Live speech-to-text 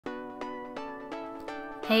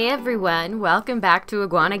Hey everyone, welcome back to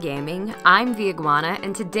Iguana Gaming. I'm the Iguana,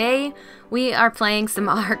 and today we are playing some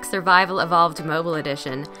ARK Survival Evolved Mobile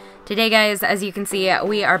Edition. Today guys, as you can see,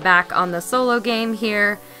 we are back on the solo game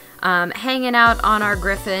here, hanging out on our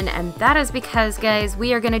Griffin, and that is because guys,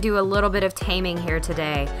 we are going to do a little bit of taming here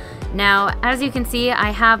today. Now, as you can see,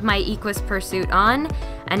 I have my EQUUS pursuit on,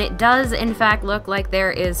 and it does in fact look like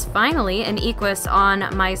there is finally an EQUUS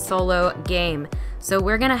on my solo game. So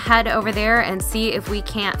we're gonna head over there and see if we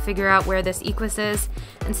can't figure out where this EQUUS is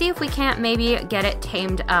and see if we can't maybe get it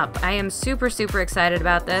tamed up. I am super excited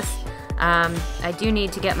about this. I do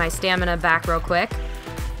need to get my stamina back real quick.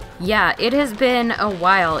 Yeah, it has been a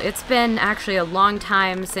while. It's been actually a long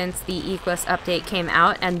time since the EQUUS update came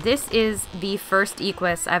out, and this is the first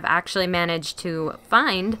EQUUS I've actually managed to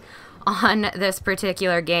find on this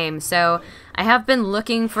particular game. So I have been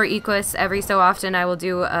looking for EQUUS. Every so often I will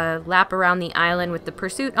do a lap around the island with the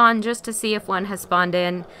pursuit on just to see if one has spawned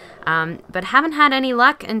in, but haven't had any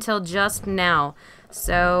luck until just now.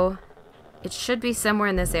 So it should be somewhere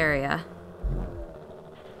in this area.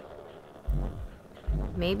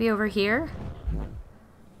 Maybe over here?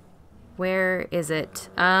 Where is it?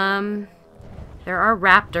 There are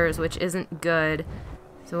raptors, which isn't good.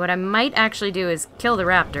 So what I might actually do is kill the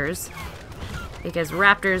raptors, because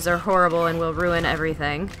raptors are horrible and will ruin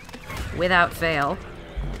everything, without fail.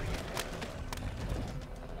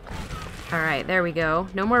 Alright, there we go.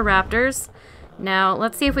 No more raptors. Now,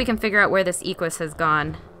 let's see if we can figure out where this EQUUS has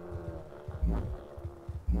gone.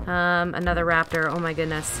 Another raptor. Oh my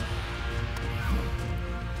goodness.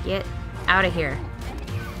 Get out of here.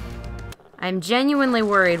 I'm genuinely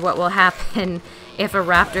worried what will happen if a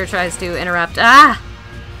raptor tries to interrupt. Ah!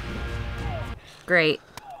 Great.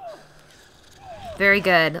 Very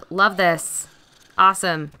good. Love this.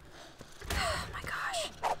 Awesome. Oh my gosh.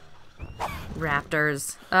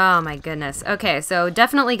 Raptors. Oh my goodness. Okay, so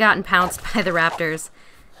definitely gotten pounced by the raptors.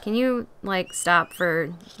 Can you, like, stop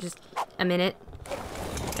for just a minute?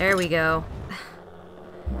 There we go.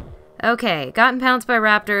 Okay, gotten pounced by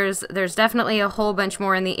raptors. There's definitely a whole bunch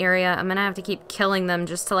more in the area. I'm gonna have to keep killing them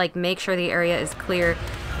just to, like, make sure the area is clear.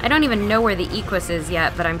 I don't even know where the EQUUS is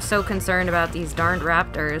yet, but I'm so concerned about these darned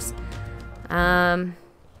raptors.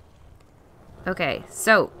 Okay,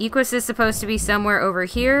 so EQUUS is supposed to be somewhere over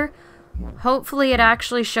here. Hopefully it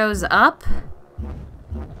actually shows up.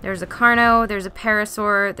 There's a Carno, there's a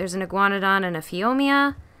Parasaur, there's an Iguanodon, and a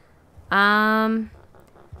Phiomia. I'm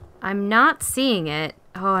not seeing it.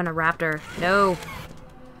 Oh, and a raptor. No.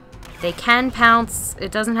 They can pounce.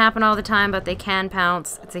 It doesn't happen all the time, but they can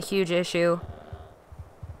pounce. It's a huge issue.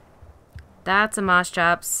 That's a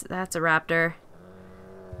Moschops. That's a raptor.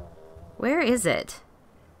 Where is it?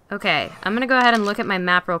 Okay, I'm gonna go ahead and look at my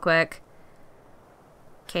map real quick.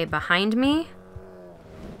 Okay, behind me.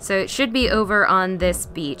 So it should be over on this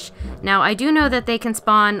beach. Now, I do know that they can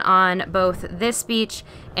spawn on both this beach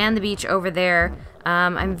and the beach over there.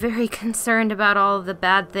 I'm very concerned about all the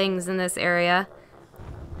bad things in this area.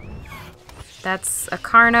 That's a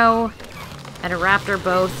Carno and a raptor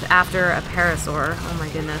both after a Parasaur. Oh my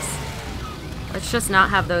goodness. Let's just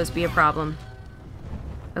not have those be a problem.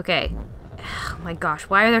 Okay. Oh my gosh,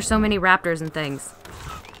 why are there so many raptors and things?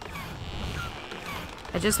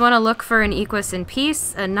 I just want to look for an EQUUS in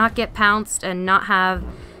peace and not get pounced and not have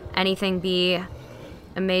anything be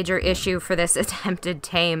a major issue for this attempted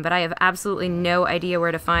tame, but I have absolutely no idea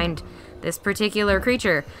where to find this particular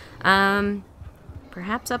creature.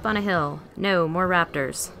 Perhaps up on a hill. No, more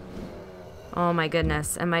raptors. Oh my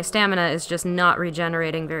goodness, and my stamina is just not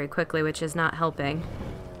regenerating very quickly, which is not helping.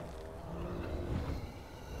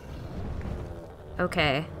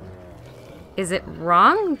 Okay. Is it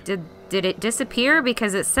wrong? Did it disappear?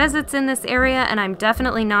 Because it says it's in this area, and I'm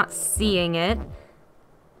definitely not seeing it.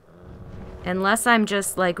 Unless I'm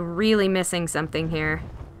just, like, really missing something here.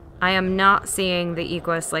 I am not seeing the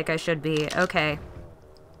EQUUS like I should be. Okay.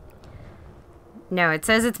 No, it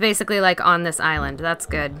says it's basically, like, on this island. That's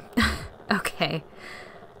good. Okay.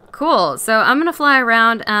 Cool. So I'm gonna fly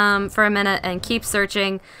around for a minute and keep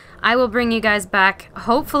searching. I will bring you guys back,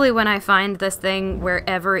 hopefully when I find this thing,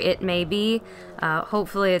 wherever it may be.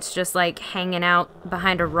 Hopefully it's just, like, hanging out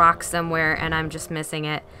behind a rock somewhere and I'm just missing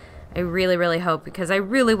it. I really hope, because I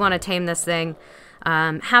really want to tame this thing.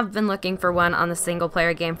 Have been looking for one on the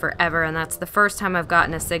single-player game forever, and that's the first time I've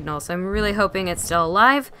gotten a signal, so I'm really hoping it's still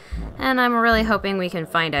alive, and I'm really hoping we can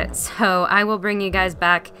find it. So I will bring you guys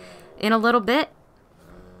back in a little bit.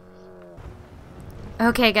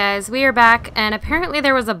 Okay guys, we are back, and apparently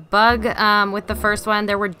there was a bug with the first one.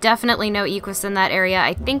 There were definitely no EQUUS in that area.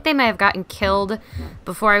 I think they may have gotten killed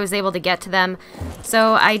before I was able to get to them.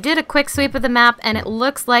 So I did a quick sweep of the map, and it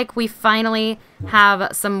looks like we finally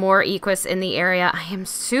have some more EQUUS in the area. I am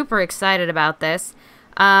super excited about this.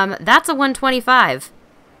 That's a 125.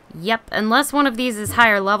 Yep, unless one of these is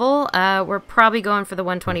higher level, we're probably going for the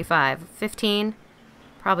 125. 15?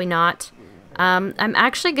 Probably not. I'm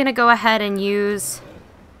actually going to go ahead and use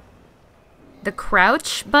the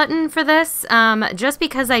crouch button for this, just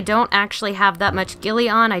because I don't actually have that much ghillie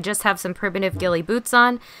on. I just have some primitive ghillie boots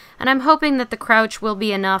on, and I'm hoping that the crouch will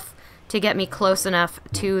be enough to get me close enough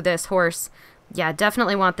to this horse. Yeah,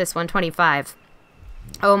 definitely want this 125.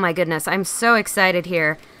 Oh my goodness, I'm so excited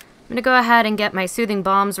here. I'm gonna go ahead and get my soothing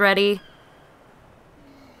balms ready.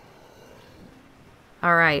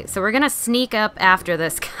 Alright, so we're gonna sneak up after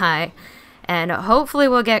this guy, and hopefully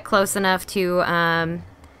we'll get close enough to,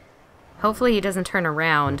 hopefully he doesn't turn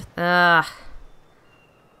around. Ugh.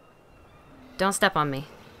 Don't step on me.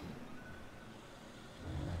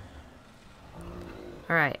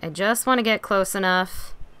 Alright, I just want to get close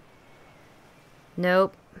enough.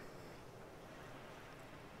 Nope.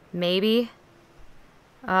 Maybe.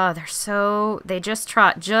 Oh, they just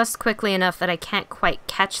trot just quickly enough that I can't quite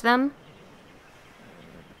catch them.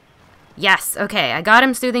 Yes, okay, I got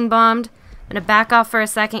him soothing bombed. I'm gonna back off for a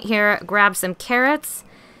second here, grab some carrots,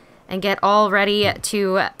 and get all ready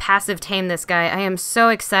to passive tame this guy. I am so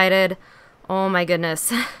excited. Oh my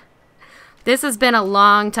goodness. This has been a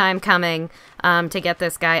long time coming to get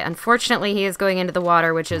this guy. Unfortunately, he is going into the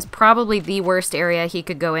water, which is probably the worst area he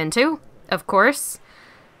could go into, of course.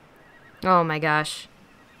 Oh my gosh.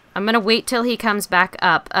 I'm gonna wait till he comes back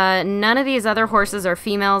up. None of these other horses are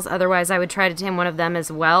females, otherwise I would try to tame one of them as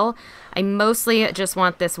well. I mostly just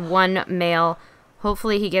want this one male.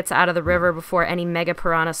 Hopefully he gets out of the river before any mega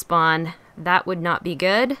piranha spawn. That would not be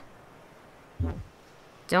good.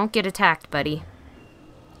 Don't get attacked, buddy.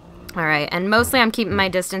 Alright, and mostly I'm keeping my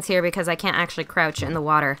distance here because I can't actually crouch in the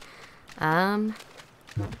water.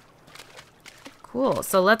 Cool,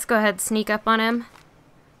 so let's go ahead and sneak up on him.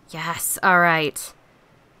 Yes, alright.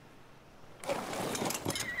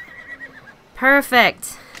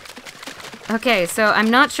 Perfect. Okay, so I'm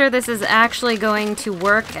not sure this is actually going to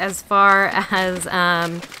work as far as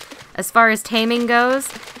taming goes.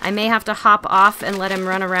 I may have to hop off and let him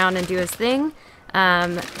run around and do his thing.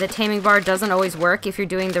 The taming bar doesn't always work if you're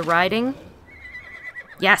doing the riding.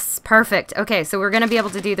 Yes, perfect. Okay, so we're going to be able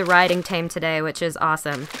to do the riding tame today, which is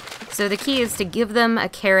awesome. So the key is to give them a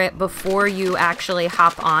carrot before you actually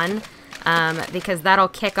hop on, because that'll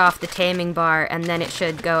kick off the taming bar and then it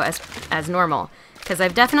should go as normal. Because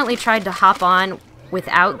I've definitely tried to hop on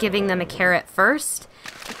without giving them a carrot first,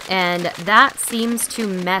 and that seems to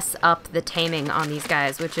mess up the taming on these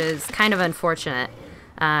guys, which is kind of unfortunate.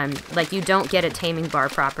 Like, you don't get a taming bar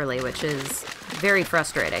properly, which is very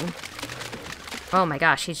frustrating. Oh my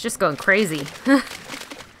gosh, he's just going crazy.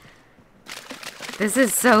 This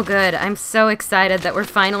is so good. I'm so excited that we're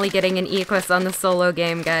finally getting an EQUUS on the solo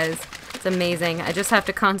game, guys. It's amazing. I just have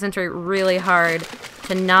to concentrate really hard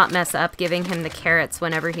to not mess up giving him the carrots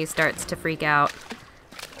whenever he starts to freak out.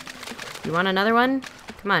 You want another one?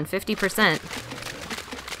 Come on, 50%.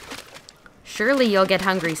 Surely you'll get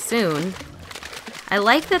hungry soon. I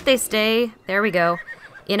like that they stay, there we go,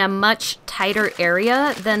 in a much tighter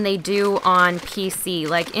area than they do on PC.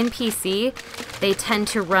 Like, in PC, they tend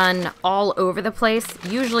to run all over the place,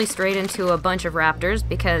 usually straight into a bunch of raptors,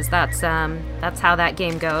 because that's how that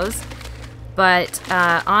game goes. But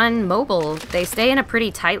on mobile, they stay in a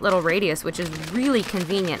pretty tight little radius, which is really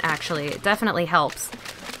convenient, actually. It definitely helps.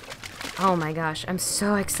 Oh my gosh, I'm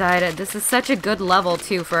so excited. This is such a good level,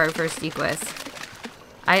 too, for our first EQUUS.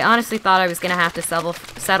 I honestly thought I was going to have to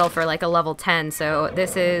settle for like a level 10, so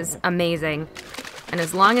this is amazing. And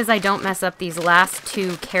as long as I don't mess up these last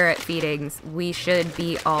 2 carrot feedings, we should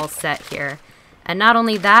be all set here. And not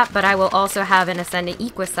only that, but I will also have an Ascendant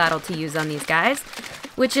EQUUS saddle to use on these guys,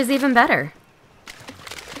 which is even better.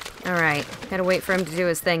 Alright, gotta wait for him to do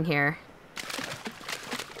his thing here.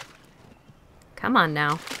 Come on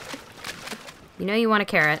now. You know you want a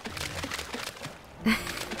carrot.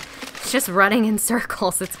 It's just running in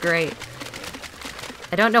circles, it's great.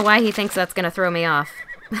 I don't know why he thinks that's gonna throw me off.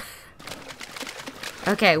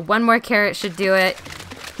 Okay, one more carrot should do it.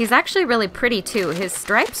 He's actually really pretty too. His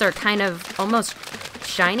stripes are kind of almost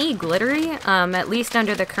shiny, glittery, at least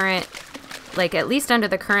under the current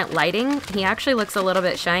lighting. He actually looks a little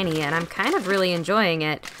bit shiny, and I'm kind of really enjoying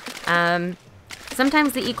it.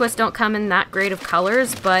 Sometimes the EQUUS don't come in that great of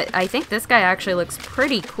colors, but I think this guy actually looks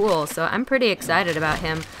pretty cool, so I'm pretty excited about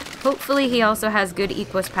him. Hopefully he also has good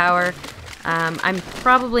equus power. I'm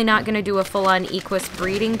probably not going to do a full-on equus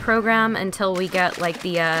breeding program until we get, like,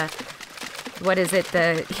 the, what is it,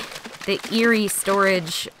 the eerie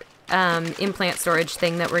storage, implant storage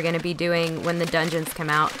thing that we're going to be doing when the dungeons come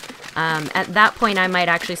out. At that point, I might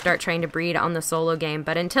actually start trying to breed on the solo game,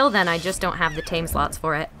 but until then, I just don't have the tame slots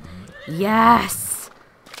for it. Yes!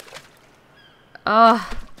 Oh.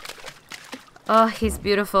 Oh, he's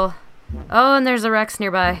beautiful. Oh, and there's a Rex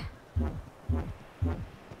nearby.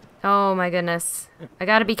 Oh my goodness. I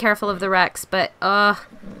gotta be careful of the Rex, but, got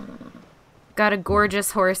a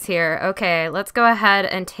gorgeous horse here. Okay, let's go ahead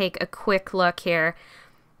and take a quick look here.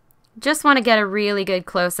 Just want to get a really good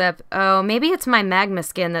close-up. Oh, maybe it's my magma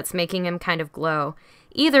skin that's making him kind of glow.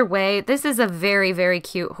 Either way, this is a very, very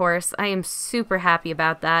cute horse. I am super happy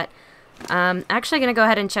about that. Actually gonna go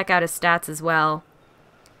ahead and check out his stats as well.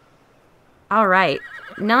 Alright,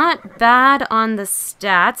 not bad on the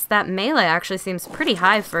stats. That melee actually seems pretty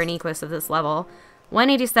high for an equus of this level.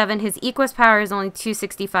 187, his equus power is only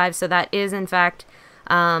 265, so that is in fact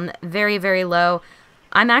very, very low.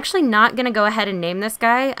 I'm actually not going to go ahead and name this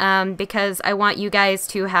guy because I want you guys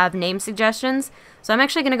to have name suggestions. So I'm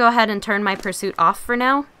actually going to go ahead and turn my pursuit off for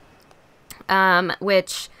now,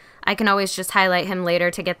 which I can always just highlight him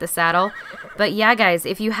later to get the saddle. But yeah, guys,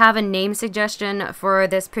 if you have a name suggestion for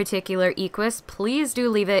this particular equus, please do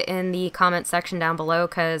leave it in the comment section down below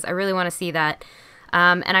because I really want to see that.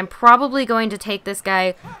 And I'm probably going to take this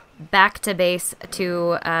guy back to base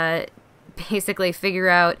to basically figure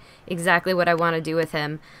out exactly what I want to do with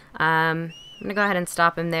him. I'm going to go ahead and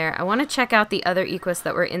stop him there. I want to check out the other equus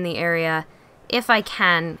that were in the area if I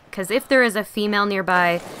can, because if there is a female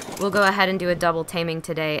nearby, we'll go ahead and do a double taming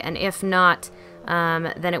today, and if not,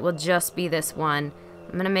 then it will just be this one.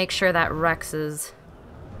 I'm going to make sure that Rex is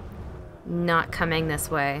not coming this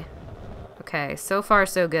way. Okay, so far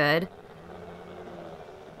so good.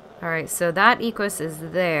 Alright, so that equus is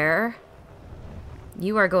there.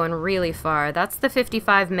 You are going really far. That's the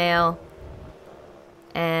 55 male.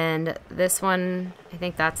 And this one, I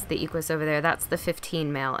think that's the equus over there. That's the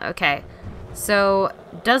 15 male. Okay. So,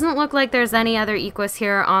 doesn't look like there's any other equus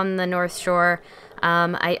here on the North Shore.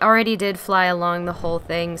 I already did fly along the whole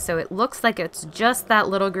thing, so it looks like it's just that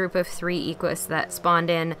little group of 3 equus that spawned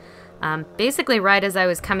in basically right as I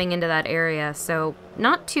was coming into that area. So,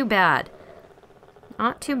 not too bad.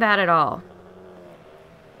 Not too bad at all.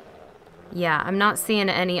 Yeah, I'm not seeing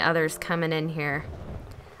any others coming in here.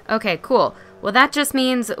 Okay, cool. Well, that just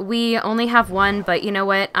means we only have one, but you know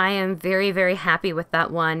what? I am very, very happy with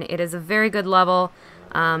that one. It is a very good level,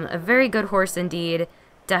 a very good horse indeed.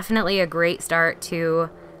 Definitely a great start to...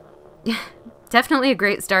 definitely a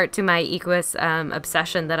great start to my equus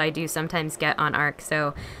obsession that I do sometimes get on ARK,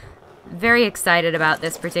 so... Very excited about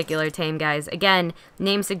this particular tame, guys. Again,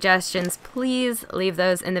 name suggestions, please leave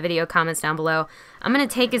those in the video comments down below. I'm going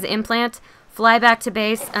to take his implant, fly back to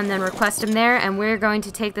base, and then request him there, and we're going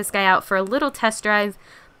to take this guy out for a little test drive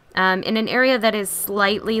in an area that is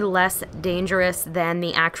slightly less dangerous than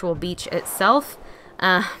the actual beach itself,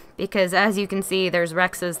 because as you can see, there's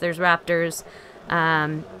Rexes, there's Raptors,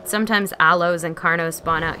 sometimes Aloes and Carnos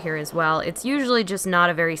spawn out here as well. It's usually just not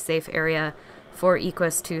a very safe area for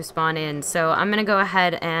equus to spawn in. So I'm going to go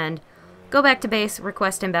ahead and go back to base,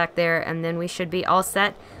 request him back there, and then we should be all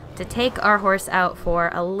set to take our horse out for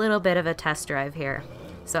a little bit of a test drive here.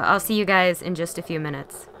 So I'll see you guys in just a few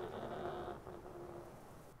minutes.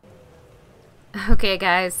 Okay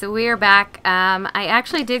guys, so we are back. I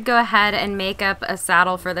actually did go ahead and make up a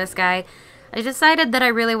saddle for this guy. I decided that I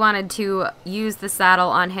really wanted to use the saddle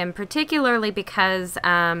on him, particularly because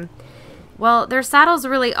well, their saddle's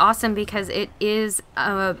really awesome because it is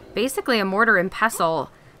basically a mortar and pestle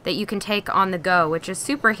that you can take on the go, which is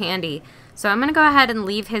super handy. So I'm going to go ahead and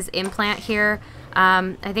leave his implant here.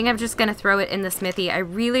 I think I'm just going to throw it in the smithy. I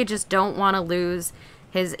really just don't want to lose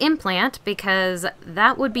his implant because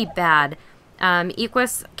that would be bad.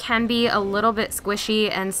 Equus can be a little bit squishy,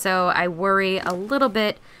 and so I worry a little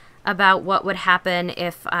bit about what would happen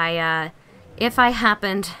if I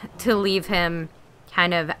happened to leave him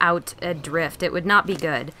kind of out adrift. It would not be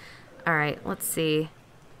good. Alright, let's see.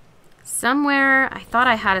 Somewhere, I thought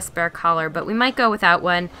I had a spare collar, but we might go without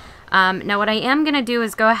one. Now what I am going to do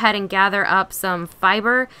is go ahead and gather up some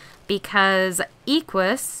fiber, because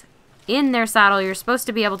equus, in their saddle, you're supposed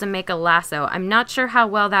to be able to make a lasso. I'm not sure how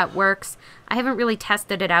well that works. I haven't really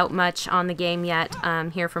tested it out much on the game yet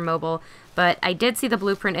here for mobile, but I did see the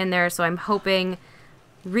blueprint in there, so I'm hoping,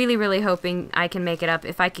 really, really hoping I can make it up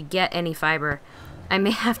if I could get any fiber. I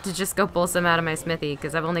may have to just go pull some out of my smithy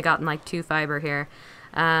because I've only gotten like 2 fiber here.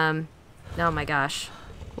 Oh my gosh.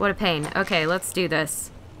 What a pain. Okay, let's do this.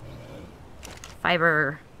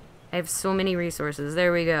 Fiber. I have so many resources.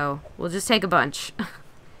 There we go. We'll just take a bunch.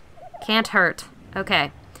 Can't hurt.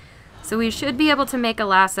 Okay. So we should be able to make a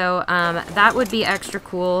lasso. That would be extra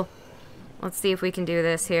cool. Let's see if we can do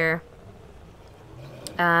this here.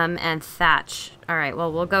 And thatch. Alright,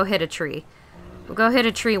 well, we'll go hit a tree. We'll go hit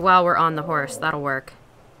a tree while we're on the horse. That'll work.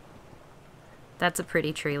 That's a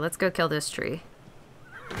pretty tree. Let's go kill this tree.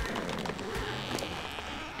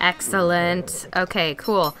 Excellent. Okay,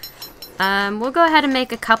 cool. We'll go ahead and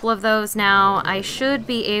make a couple of those now. I should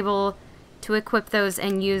be able to equip those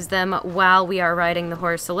and use them while we are riding the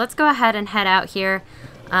horse. So let's go ahead and head out here.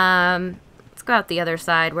 Let's go out the other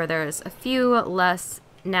side where there's a few less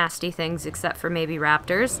nasty things except for maybe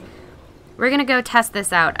raptors. We're gonna go test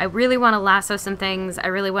this out. I really want to lasso some things. I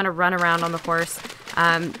really want to run around on the horse.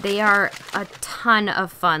 They are a ton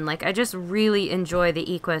of fun. Like, I just really enjoy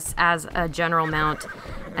the EQUUS as a general mount.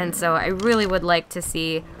 And so I really would like to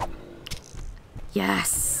see...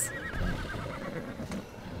 Yes!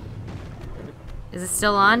 Is it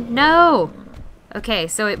still on? No! Okay,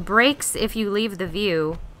 so it breaks if you leave the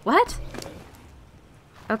view. What?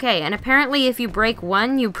 Okay, and apparently if you break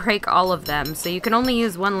one, you break all of them. So you can only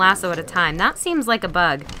use one lasso at a time. That seems like a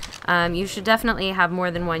bug. You should definitely have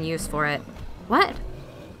more than one use for it. What?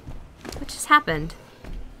 What just happened?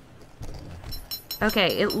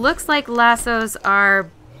 Okay, it looks like lassos are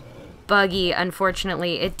buggy,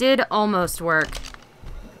 unfortunately. It did almost work.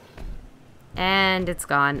 And it's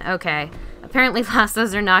gone. Okay. Apparently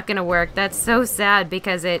lassos are not going to work. That's so sad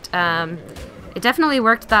because it definitely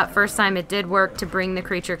worked that first time. It did work to bring the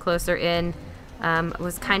creature closer in. I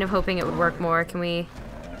was kind of hoping it would work more. Can we...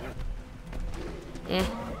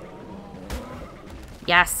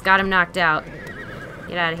 Yes, got him knocked out.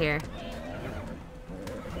 Get out of here.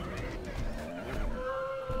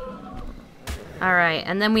 Alright,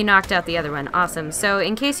 and then we knocked out the other one. Awesome. So,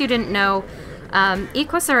 in case you didn't know,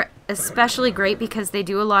 EQUUS are especially great because they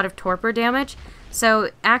do a lot of torpor damage. So,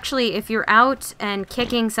 actually, if you're out and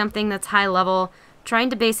kicking something that's high level, trying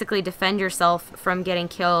to basically defend yourself from getting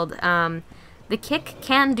killed, the kick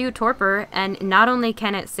can do torpor, and not only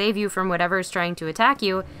can it save you from whatever's trying to attack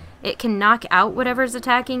you, it can knock out whatever's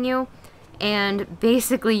attacking you, and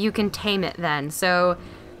basically you can tame it then. So...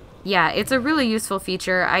 yeah, it's a really useful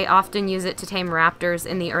feature. I often use it to tame raptors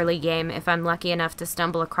in the early game if I'm lucky enough to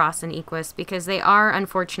stumble across an EQUUS, because they are,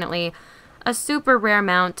 unfortunately, a super rare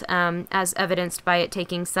mount, as evidenced by it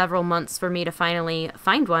taking several months for me to finally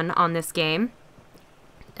find one on this game.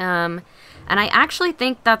 And I actually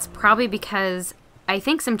think that's probably because I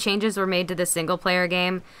think some changes were made to the single-player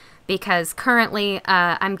game, because currently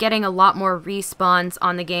I'm getting a lot more respawns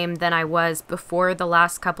on the game than I was before the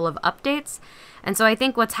last couple of updates. And so I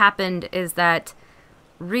think what's happened is that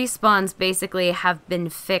respawns basically have been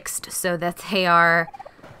fixed so that they are,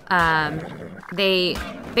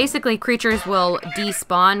 basically creatures will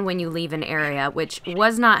despawn when you leave an area, which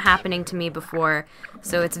was not happening to me before,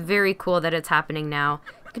 so it's very cool that it's happening now.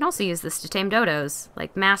 You can also use this to tame dodos,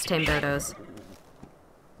 like mass tame dodos.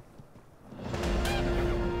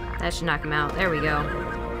 That should knock him out. There we go.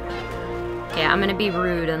 Okay, I'm gonna be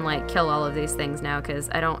rude and, like, kill all of these things now, because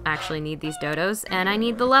I don't actually need these dodos, and I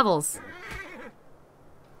need the levels.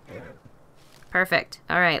 Perfect.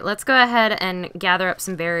 Alright, let's go ahead and gather up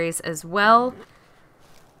some berries as well,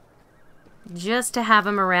 just to have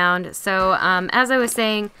them around. So, as I was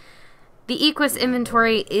saying, the EQUUS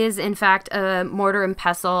inventory is, in fact, a mortar and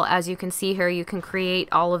pestle. As you can see here, you can create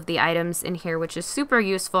all of the items in here, which is super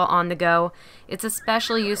useful on the go. It's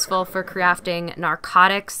especially useful for crafting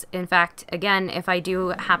narcotics. In fact, again, if I do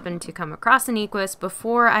happen to come across an EQUUS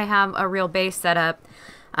before I have a real base set up,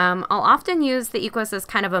 I'll often use the EQUUS as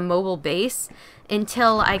kind of a mobile base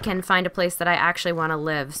until I can find a place that I actually want to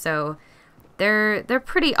live. So they're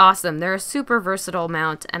pretty awesome. They're a super versatile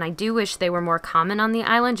mount, and I do wish they were more common on the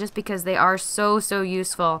island just because they are so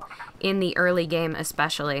useful in the early game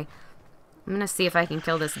especially. I'm gonna see if I can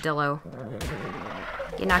kill this Dillo.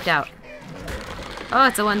 Get knocked out. Oh,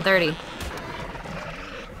 it's a 130.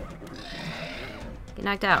 Get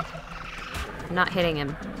knocked out. I'm not hitting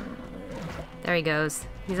him. There he goes.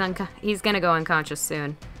 He's gonna go unconscious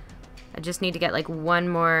soon. I just need to get like one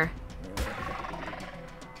more...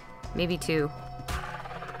 maybe two.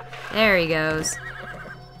 There he goes.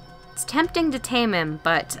 It's tempting to tame him,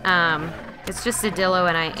 but it's just a Dillo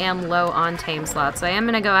and I am low on tame slots, so I am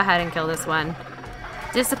going to go ahead and kill this one.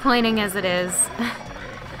 Disappointing as it is.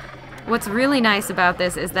 What's really nice about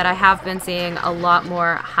this is that I have been seeing a lot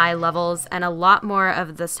more high levels and a lot more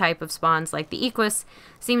of this type of spawns. Like the EQUUS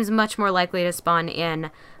seems much more likely to spawn in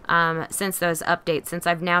since those updates, since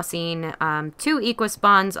I've now seen 2 EQUUS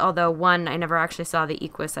spawns, although one I never actually saw the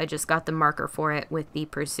EQUUS, I just got the marker for it with the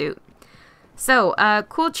pursuit. So,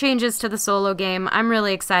 cool changes to the solo game. I'm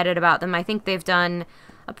really excited about them. I think they've done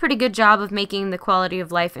a pretty good job of making the quality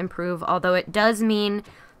of life improve, although it does mean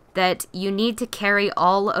that you need to carry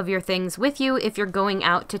all of your things with you if you're going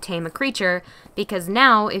out to tame a creature, because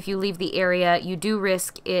now, if you leave the area, you do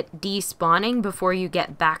risk it despawning before you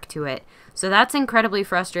get back to it. So that's incredibly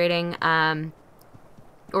frustrating,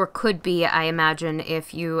 or could be, I imagine,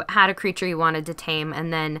 if you had a creature you wanted to tame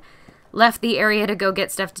and then left the area to go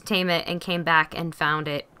get stuff to tame it and came back and found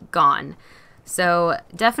it gone. So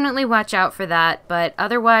definitely watch out for that, but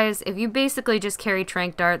otherwise, if you basically just carry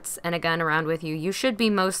tranq darts and a gun around with you, you should be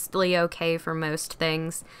mostly okay for most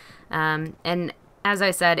things. And as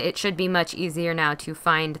I said, it should be much easier now to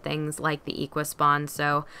find things like the EQUUS spawn,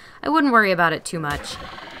 so I wouldn't worry about it too much.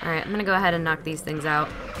 Alright, I'm gonna go ahead and knock these things out.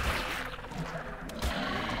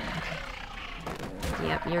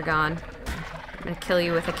 Yep, you're gone. I'm gonna kill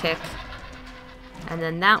you with a kick. And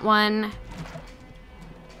then that one...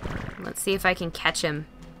 Let's see if I can catch him.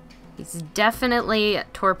 He's definitely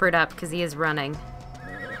torpored up because he is running.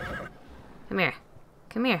 Come here.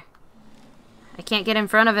 Come here. I can't get in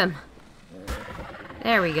front of him.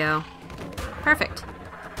 There we go. Perfect.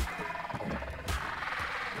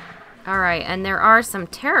 Alright, and there are some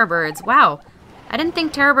terror birds. Wow. I didn't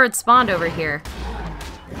think terror birds spawned over here.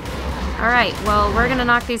 Alright, well, we're gonna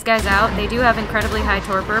knock these guys out. They do have incredibly high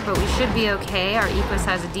torpor, but we should be okay. Our EQUUS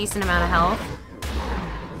has a decent amount of health.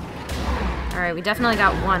 Alright, we definitely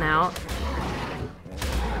got one out.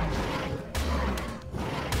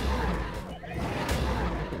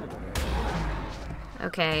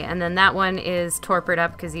 Okay, and then that one is torpored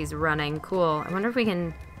up because he's running. Cool. I wonder if we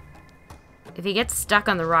can... If he gets stuck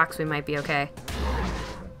on the rocks, we might be okay.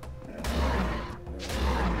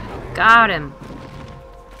 Got him.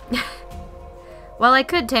 Well, I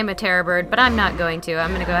could tame a terror bird, but I'm not going to. I'm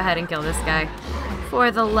going to go ahead and kill this guy.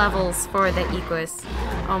 For the levels, for the EQUUS.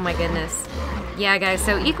 Oh my goodness. Yeah, guys,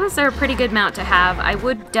 so EQUUS are a pretty good mount to have. I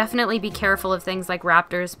would definitely be careful of things like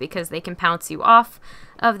raptors because they can pounce you off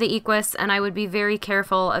of the EQUUS, and I would be very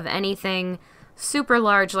careful of anything super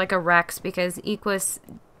large like a Rex because EQUUS,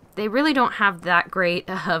 they really don't have that great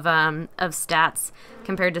of stats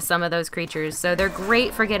compared to some of those creatures. So they're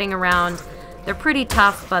great for getting around. They're pretty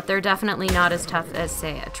tough, but they're definitely not as tough as,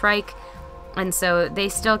 say, a trike. And so they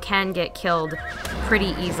still can get killed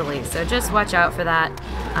pretty easily. So just watch out for that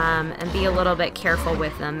and be a little bit careful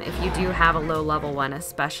with them if you do have a low level one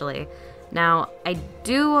especially. Now, I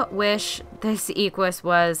do wish this EQUUS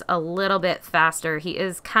was a little bit faster. He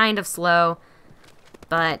is kind of slow,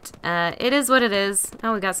 but it is what it is.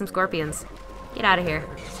 Oh, we got some scorpions. Get out of here.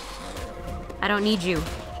 I don't need you.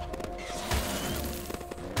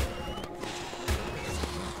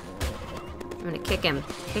 I'm gonna kick him.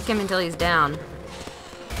 Kick him until he's down.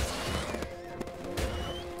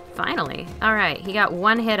 Finally. Alright, he got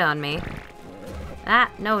one hit on me.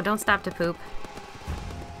 Ah, no, don't stop to poop.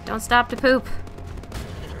 Don't stop to poop.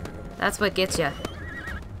 That's what gets you.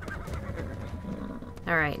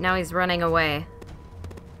 Alright, now he's running away.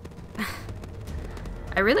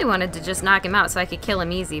 I really wanted to just knock him out so I could kill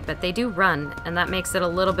him easy, but they do run, and that makes it a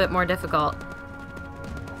little bit more difficult.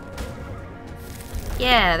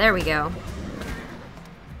 Yeah, there we go.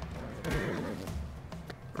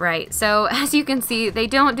 Right, so as you can see, they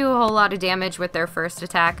don't do a whole lot of damage with their first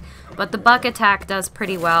attack, but the buck attack does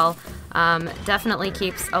pretty well. Definitely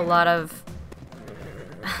keeps a lot of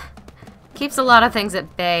things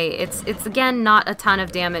at bay. It's again not a ton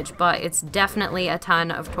of damage, but it's definitely a ton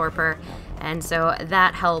of torpor, and so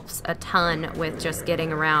that helps a ton with just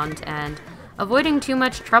getting around and avoiding too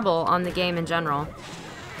much trouble on the game in general.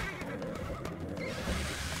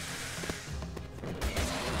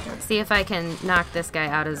 See if I can knock this guy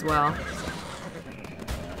out as well.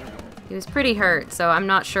 He was pretty hurt, so I'm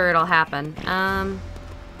not sure it'll happen. Can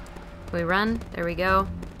we run? There we go.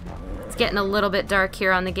 It's getting a little bit dark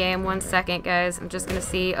here on the game. 1 second, guys. I'm just gonna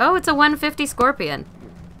see. Oh, it's a 150 scorpion.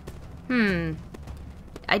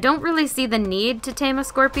 I don't really see the need to tame a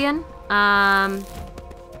scorpion. But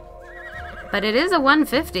it is a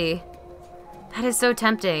 150. That is so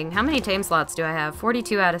tempting. How many tame slots do I have?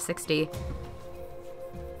 42 out of 60.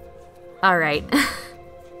 Alright.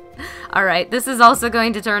 Alright, this is also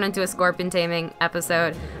going to turn into a scorpion taming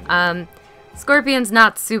episode. Scorpion's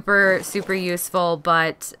not super useful,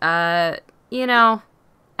 but, you know,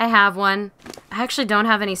 I have one. I actually don't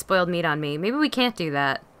have any spoiled meat on me. Maybe we can't do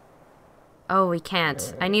that. Oh, we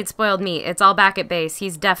can't. I need spoiled meat. It's all back at base.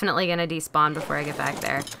 He's definitely gonna despawn before I get back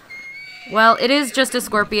there. Well, it is just a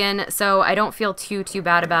scorpion, so I don't feel too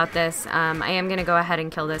bad about this. I am going to go ahead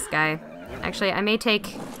and kill this guy. Actually,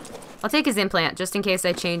 I'll take his implant, just in case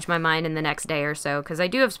I change my mind in the next day or so, because I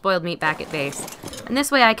do have spoiled meat back at base. And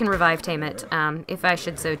this way I can revive tame it, if I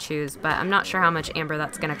should so choose, but I'm not sure how much amber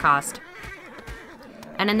that's going to cost.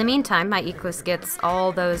 And in the meantime, my Equus gets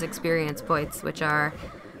all those experience points, which are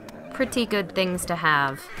pretty good things to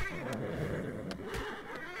have.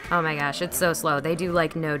 Oh my gosh, it's so slow. They do,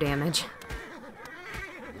 like, no damage.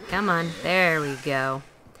 Come on. There we go.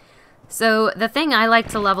 So, the thing I like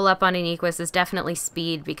to level up on an Equus is definitely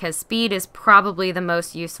speed, because speed is probably the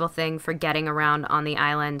most useful thing for getting around on the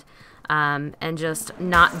island, and just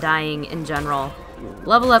not dying in general.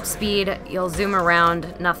 Level up speed, you'll zoom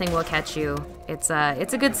around, nothing will catch you. It's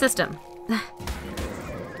a good system.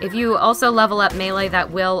 If you also level up melee, that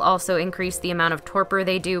will also increase the amount of torpor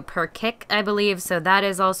they do per kick, I believe, so that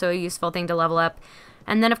is also a useful thing to level up.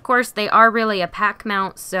 And then, of course, they are really a pack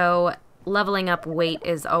mount, so leveling up weight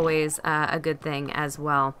is always a good thing as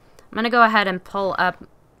well. I'm going to go ahead and pull up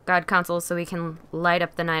God Console so we can light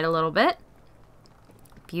up the night a little bit.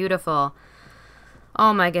 Beautiful.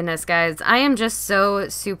 Oh my goodness, guys. I am just so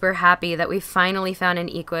super happy that we finally found an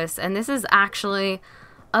Equus, and this is actually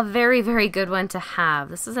a very, very good one to have.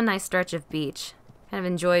 This is a nice stretch of beach. Kind of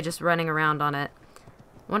enjoy just running around on it.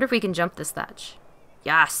 Wonder if we can jump this thatch.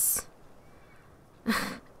 Yes!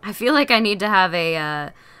 I feel like I need to have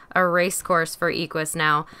a race course for Equus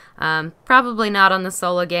now. Probably not on the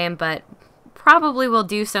solo game, but probably will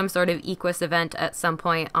do some sort of Equus event at some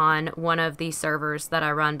point on one of the servers that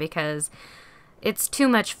I run, because it's too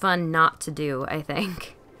much fun not to do, I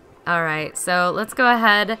think. Alright, so let's go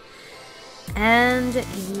ahead and,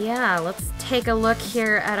 yeah, let's take a look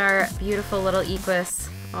here at our beautiful little Equus.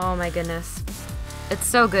 Oh my goodness. It's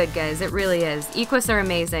so good, guys. It really is. Equus are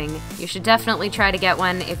amazing. You should definitely try to get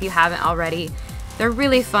one if you haven't already. They're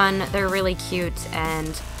really fun, they're really cute,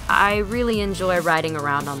 and I really enjoy riding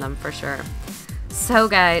around on them for sure. So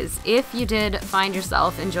guys, if you did find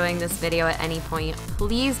yourself enjoying this video at any point,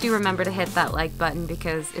 please do remember to hit that like button,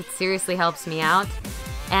 because it seriously helps me out.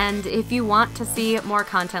 And if you want to see more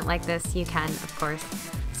content like this, you can, of course,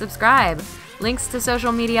 subscribe. Links to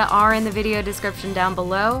social media are in the video description down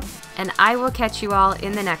below, and I will catch you all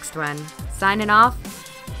in the next one. Signing off,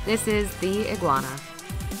 this is the Iguana.